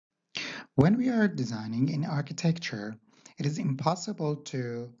When we are designing in architecture, it is impossible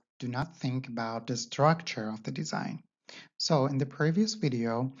to do not think about the structure of the design. So in the previous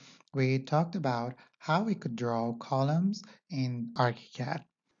video, we talked about how we could draw columns in Archicad.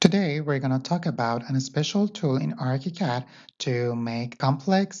 Today, we're going to talk about a special tool in Archicad to make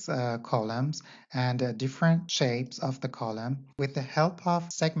complex columns and different shapes of the column with the help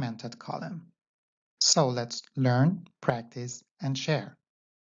of segmented column. So let's learn, practice, and share.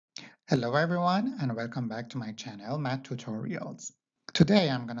 Hello everyone and welcome back to my channel, Math Tutorials. Today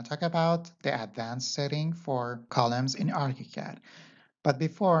I'm going to talk about the advanced setting for columns in Archicad. But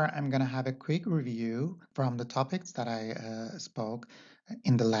before, I'm going to have a quick review from the topics that I spoke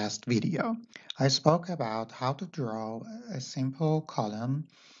in the last video. I spoke about how to draw a simple column,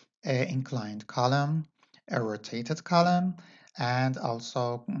 an inclined column, a rotated column, and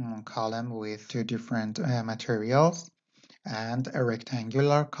also column with two different materials and a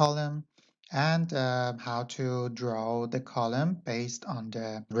rectangular column, and how to draw the column based on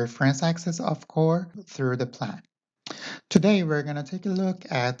the reference axis of core through the plan. Today we're going to take a look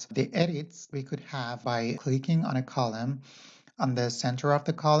at the edits we could have by clicking on a column on the center of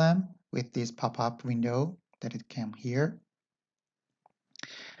the column with this pop-up window that it came here,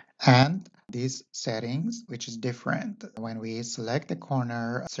 and these settings, which is different when we select the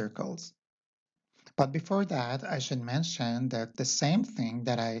corner circles. But before that, I should mention that the same thing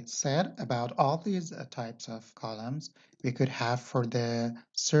that I said about all these types of columns, we could have for the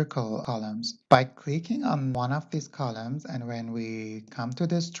circle columns. By clicking on one of these columns, and when we come to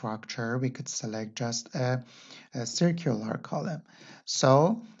the structure, we could select just a circular column.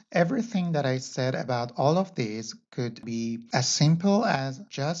 So everything that I said about all of these could be as simple as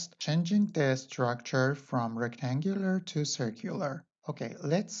just changing the structure from rectangular to circular. Okay,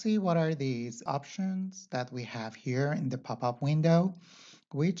 let's see what are these options that we have here in the pop-up window,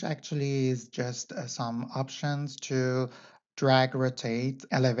 which actually is just some options to drag, rotate,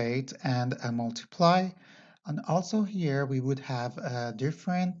 elevate, and multiply. And also here we would have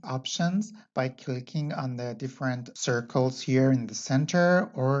different options by clicking on the different circles here in the center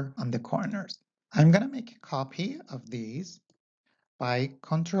or on the corners. I'm going to make a copy of these by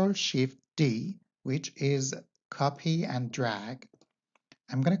Ctrl Shift D, which is copy and drag.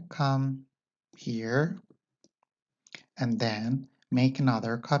 I'm going to come here and then make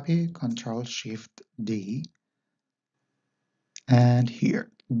another copy, Ctrl Shift D, and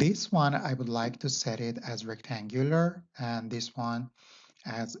here. This one I would like to set it as rectangular and this one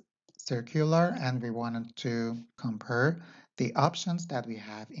as circular, and we wanted to compare the options that we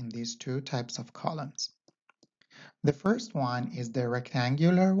have in these two types of columns. The first one is the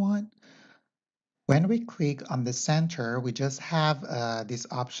rectangular one. When we click on the center, we just have this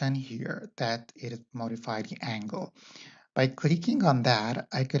option here that it modifies the angle. By clicking on that,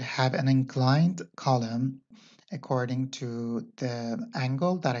 I could have an inclined column according to the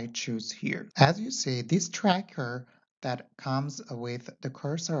angle that I choose here. As you see, this tracker that comes with the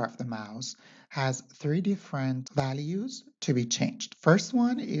cursor of the mouse has three different values to be changed. First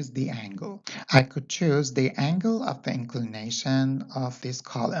one is the angle. I could choose the angle of the inclination of this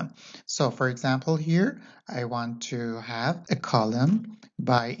column. So for example here, I want to have a column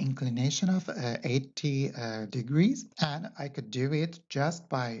by inclination of 80 degrees, and I could do it just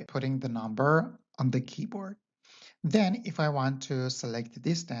by putting the number on the keyboard. Then if I want to select the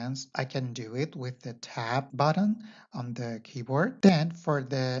distance, I can do it with the tab button on the keyboard. Then for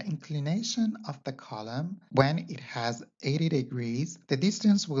the inclination of the column, when it has 80 degrees, the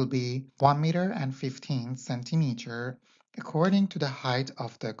distance will be 1 meter and 15 centimeter according to the height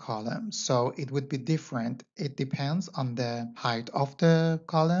of the column. So it would be different. It depends on the height of the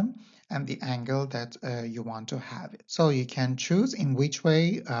column and the angle that you want to have it. So you can choose in which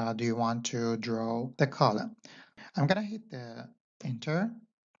way do you want to draw the column. I'm gonna hit the enter,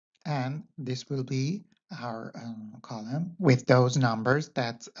 and this will be our column with those numbers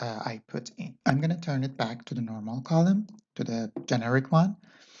that I put in. I'm gonna turn it back to the normal column, to the generic one.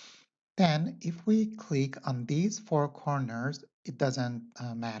 Then if we click on these four corners, it doesn't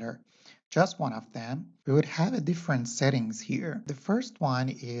matter. Just one of them, we would have a different settings here. The first one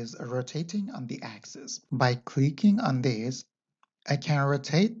is rotating on the axis. By clicking on this, I can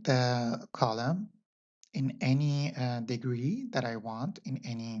rotate the column in any degree that I want, in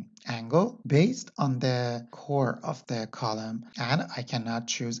any angle, based on the core of the column, and I cannot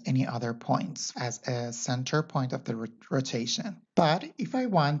choose any other points as a center point of the rotation. But if I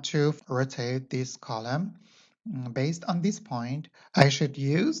want to rotate this column based on this point, I should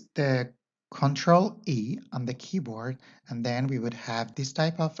use the Control E on the keyboard, and then we would have this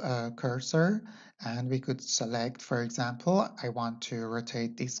type of cursor, and we could select, for example, I want to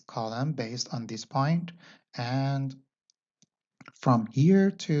rotate this column based on this point, and from here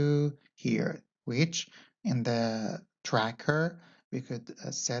to here, which in the tracker, we could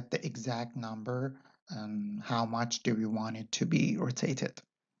set the exact number and how much do we want it to be rotated.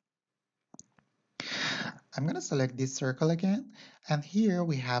 I'm going to select this circle again, and here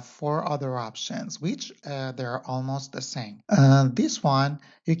we have 4 other options, which they're almost the same. This one,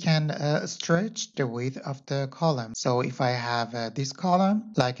 you can stretch the width of the column. So if I have this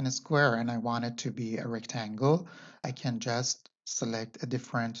column, like in a square, and I want it to be a rectangle, I can just select a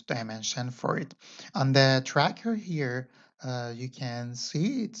different dimension for it. On the tracker here, you can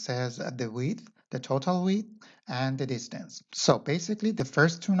see it says the width, the total width, and the distance. So basically, the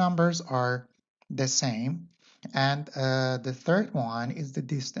first 2 numbers are the same. And the third one is the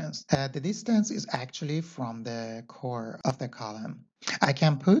distance. The distance is actually from the core of the column. I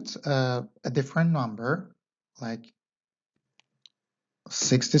can put a different number, like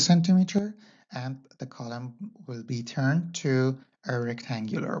 60 centimeter, and the column will be turned to a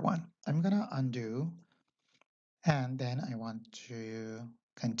rectangular one. I'm gonna undo, and then I want to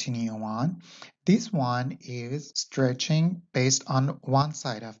continue on. This one is stretching based on one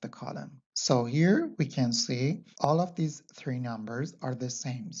side of the column. So here we can see all of these 3 numbers are the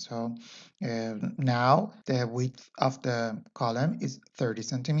same. So now the width of the column is 30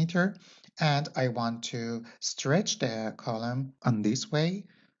 centimeter, and I want to stretch the column on this way,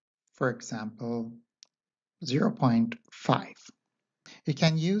 for example, 0.5. You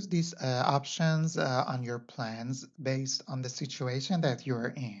can use these options on your plans based on the situation that you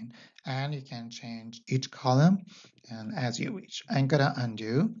are in, and you can change each column and as you wish. I'm gonna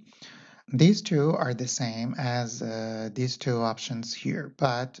undo. These 2 are the same as these 2 options here,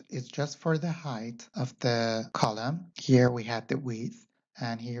 but it's just for the height of the column. Here we have the width,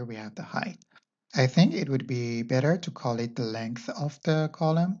 and here we have the height. I think it would be better to call it the length of the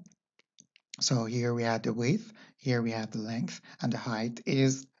column. So here we have the width, here we have the length, and the height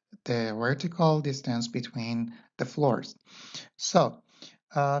is the vertical distance between the floors. So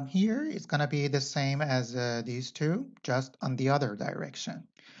here it's going to be the same as these 2, just on the other direction.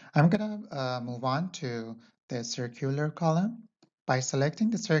 I'm going to move on to the circular column. By selecting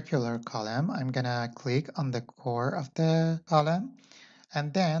the circular column, I'm going to click on the core of the column.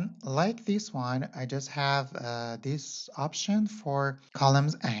 And then, like this one, I just have this option for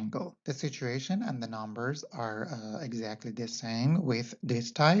columns angle. The situation and the numbers are exactly the same with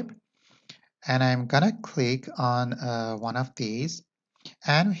this type. And I'm gonna click on one of these.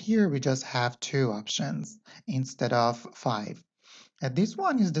 And here we just have 2 options instead of 5. This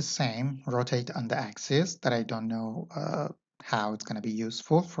one is the same, rotate on the axis, that I don't know how it's gonna be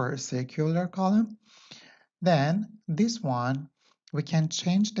useful for a circular column. Then this one, we can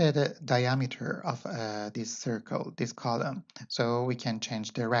change the diameter of this circle, this column. So we can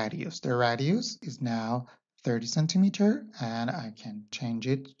change the radius. The radius is now 30 centimeter, and I can change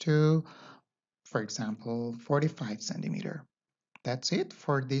it to, for example, 45 centimeter. That's it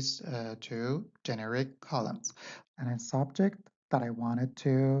for these 2 generic columns. And a subject that I wanted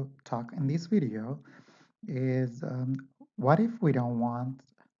to talk in this video is what if we don't want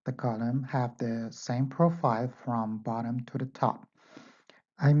the column have the same profile from bottom to the top?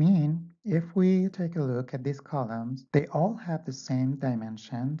 I mean, if we take a look at these columns, they all have the same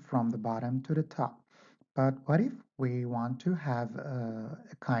dimension from the bottom to the top. But what if we want to have a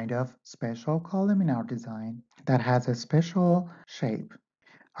kind of special column in our design that has a special shape?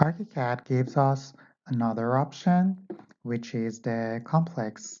 Archicad gives us another option, which is the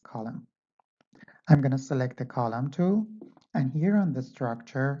complex column. I'm going to select the column tool, and here on the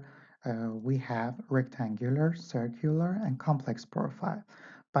structure, we have rectangular, circular, and complex profile.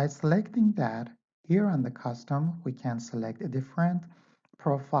 By selecting that, here on the custom, we can select a different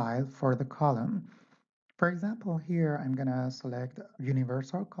profile for the column. For example, here I'm going to select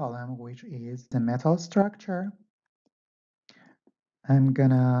universal column, which is the metal structure. I'm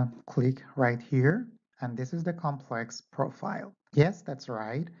gonna click right here, and this is the complex profile. Yes, that's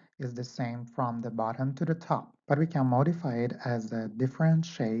right, it's the same from the bottom to the top, but we can modify it as the different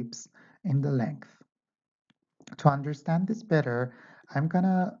shapes in the length. To understand this better, I'm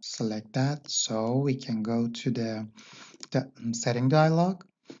gonna select that so we can go to the setting dialog.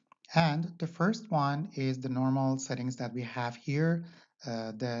 And the first one is the normal settings that we have here,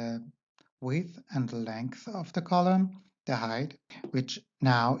 the width and the length of the column, the height, which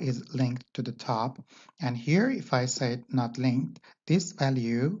now is linked to the top. And here, if I say not linked, this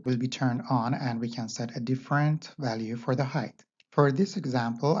value will be turned on and we can set a different value for the height. For this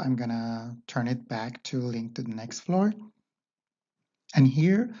example, I'm gonna turn it back to link to the next floor. And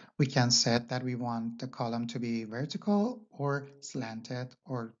here we can set that we want the column to be vertical or slanted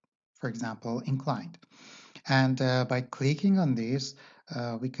or, for example, inclined. And by clicking on this,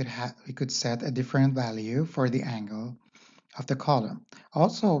 we could set a different value for the angle of the column.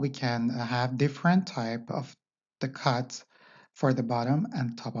 Also, we can have different type of the cuts for the bottom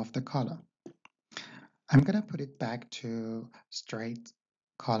and top of the column. I'm going to put it back to straight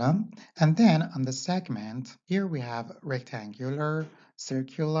column. And then on the segment, here we have rectangular,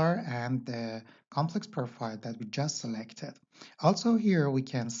 circular, and the complex profile that we just selected. Also here we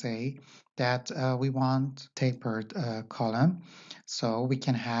can say that we want tapered column. So we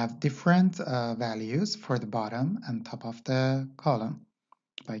can have different values for the bottom and top of the column.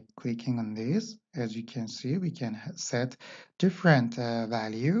 By clicking on this, as you can see, we can set different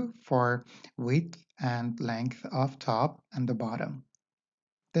value for width and length of top and the bottom.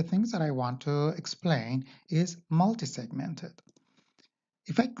 The things that I want to explain is multi-segmented.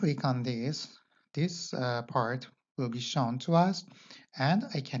 If I click on this part will be shown to us, and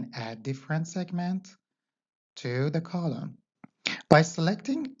I can add different segments to the column. By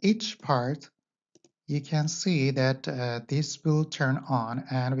selecting each part, you can see that this will turn on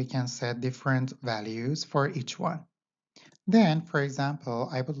and we can set different values for each one. Then, for example,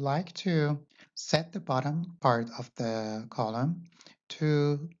 I would like to set the bottom part of the column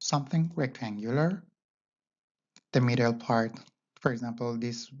to something rectangular. The middle part, for example,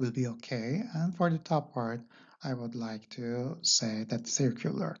 this will be okay. And for the top part, I would like to say that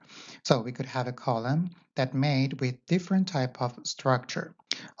circular. So we could have a column that made with different type of structure.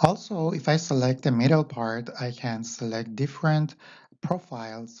 Also, if I select the middle part, I can select different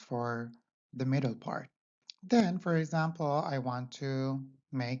profiles for the middle part. Then, for example, I want to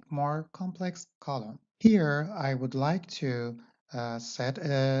make more complex column. Here, I would like to set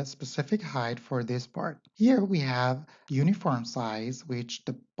a specific height for this part. Here we have uniform size, which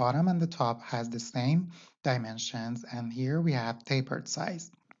the bottom and the top has the same dimensions, and here we have tapered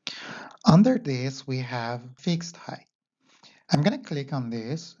size. Under this, we have fixed height. I'm going to click on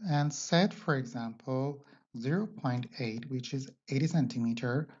this and set, for example, 0.8, which is 80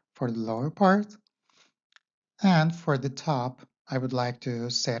 centimeter for the lower part. And for the top, I would like to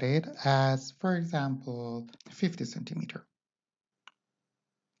set it as, for example, 50 centimeter.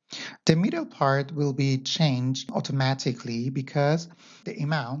 The middle part will be changed automatically because the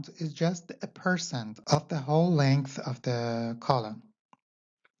amount is just a percent of the whole length of the column.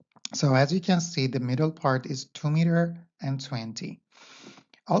 So as you can see, the middle part is 2 meter and 20.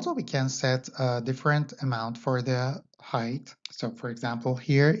 Also, we can set a different amount for the height. So for example,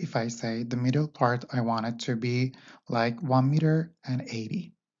 here, if I say the middle part, I want it to be like 1 meter and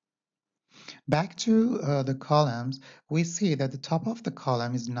 80. Back to the columns, we see that the top of the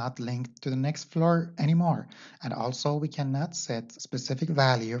column is not linked to the next floor anymore. And also we cannot set specific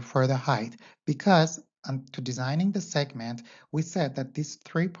value for the height because to designing the segment, we said that this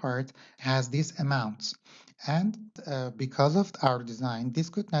three part has these amounts. And because of our design, this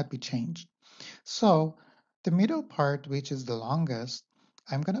could not be changed. So the middle part, which is the longest,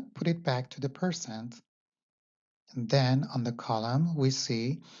 I'm going to put it back to the percent. And then on the column, we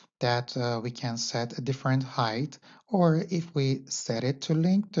see that we can set a different height, or if we set it to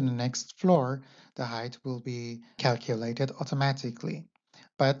link to the next floor, the height will be calculated automatically.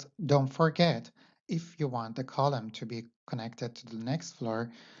 But don't forget, if you want the column to be connected to the next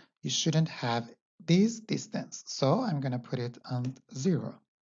floor, you shouldn't have this distance. So I'm going to put it on 0.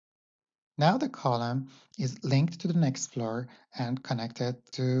 Now the column is linked to the next floor and connected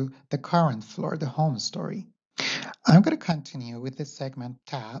to the current floor, the home story. I'm going to continue with this segment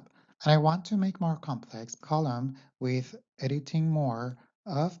tab, and I want to make more complex column with editing more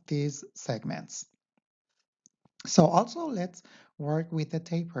of these segments. So also let's work with the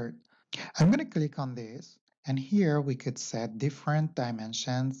tapered. I'm going to click on this, and here we could set different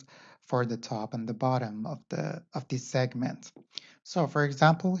dimensions for the top and the bottom of this segment. So for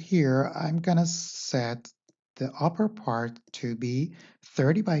example, here I'm going to set the upper part to be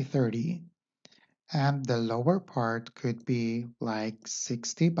 30 by 30, and the lower part could be like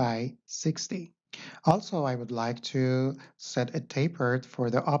 60 by 60. Also, I would like to set a tapered for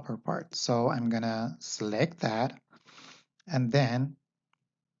the upper part. So I'm gonna select that, and then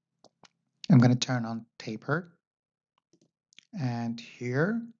I'm gonna turn on tapered, and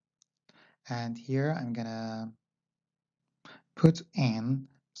here I'm gonna put in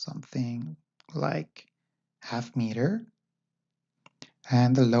something like half meter,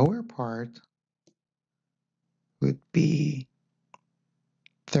 and the lower part would be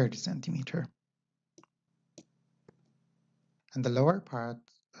 30 centimeter. and the lower part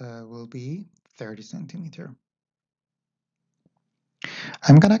will be 30 centimeter.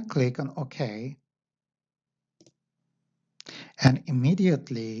 I'm gonna click on OK, and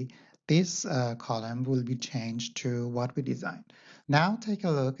immediately this column will be changed to what we designed. Now take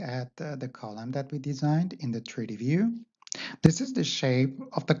a look at the column that we designed in the 3D view. This is the shape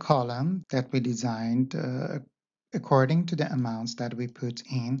of the column that we designed according to the amounts that we put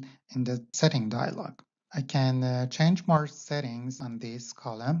in the setting dialog. I can change more settings on this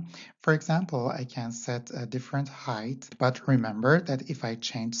column. For example, I can set a different height, but remember that if I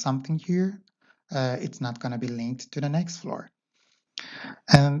change something here, it's not going to be linked to the next floor.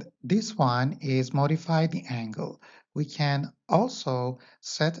 And this one is modify the angle. We can also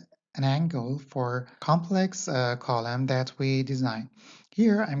set an angle for complex column that we design.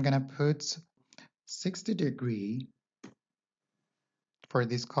 Here I'm going to put 60-degree for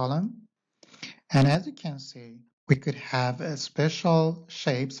this column. And as you can see, we could have special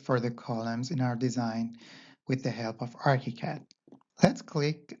shapes for the columns in our design with the help of Archicad. Let's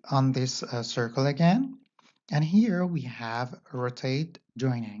click on this circle again. And here we have rotate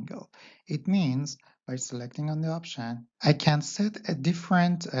join angle. It means by selecting on the option, I can set a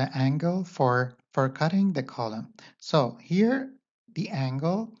different angle for cutting the column. So here the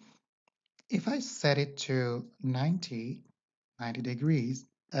angle, if I set it to 90 degrees,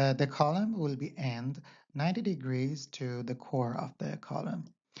 the column will be end 90 degrees to the core of the column.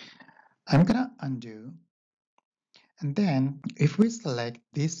 I'm gonna undo. And then if we select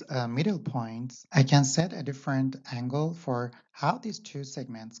these middle points, I can set a different angle for how these two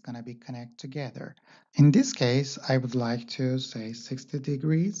segments gonna be connected together. In this case, I would like to say 60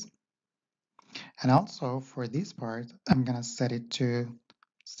 degrees. And also for this part, I'm gonna set it to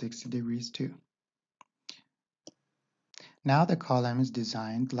 60 degrees too. Now the column is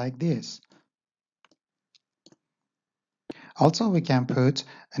designed like this. Also, we can put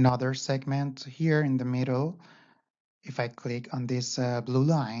another segment here in the middle. If I click on this blue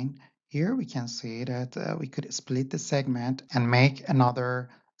line, here we can see that we could split the segment and make another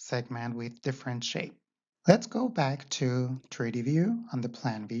segment with different shape. Let's go back to 3D view on the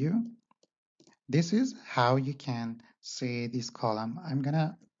plan view. This is how you can see this column. I'm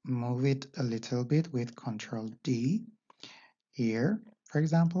gonna move it a little bit with Control D here, for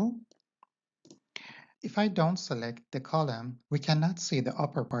example. If I don't select the column, we cannot see the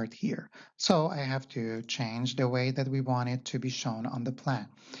upper part here. So I have to change the way that we want it to be shown on the plan.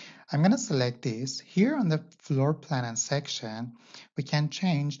 I'm going to select this. Here on the floor plan and section, we can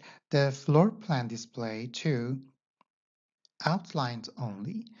change the floor plan display to outlines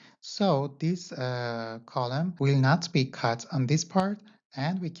only. So this column will not be cut on this part,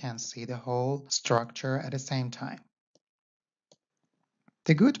 and we can see the whole structure at the same time.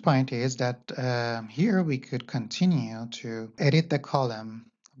 The good point is that here we could continue to edit the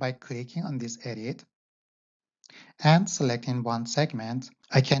column by clicking on this edit and selecting one segment.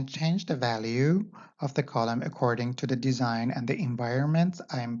 I can change the value of the column according to the design and the environment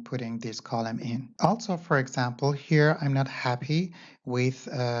I'm putting this column in. Also, for example, here I'm not happy with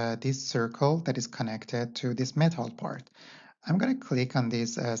this circle that is connected to this metal part. I'm going to click on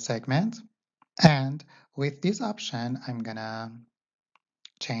this segment, and with this option, I'm going to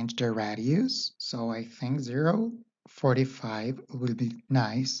change the radius. So I think 0.45 will be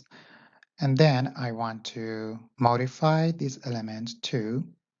nice. And then I want to modify this element too.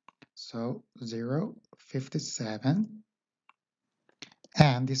 So 0.57.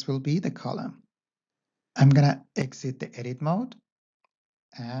 And this will be the column. I'm gonna exit the edit mode,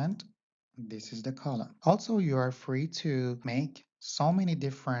 and this is the column. Also, you are free to make so many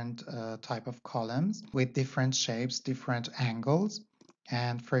different type of columns with different shapes, different angles.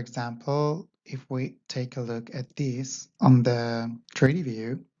 And for example, if we take a look at this on the 3D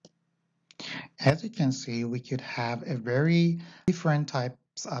view, as you can see, we could have a very different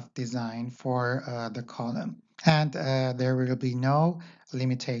types of design for the column. And there will be no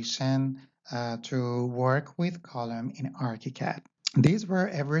limitation to work with column in Archicad. These were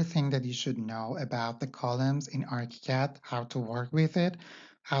everything that you should know about the columns in Archicad, how to work with it,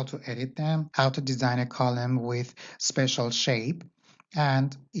 how to edit them, how to design a column with special shape.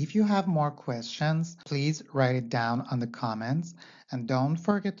 And if you have more questions, please write it down on the comments, and don't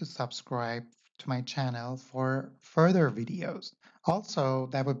forget to subscribe to my channel for further videos. Also,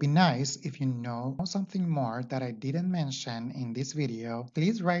 that would be nice if you know something more that I didn't mention in this video.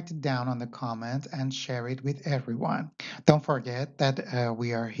 Please write it down on the comment and share it with everyone. Don't forget that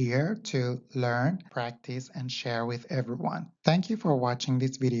we are here to learn, practice, and share with everyone. Thank you for watching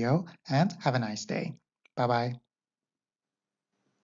this video, and have a nice day. Bye-bye.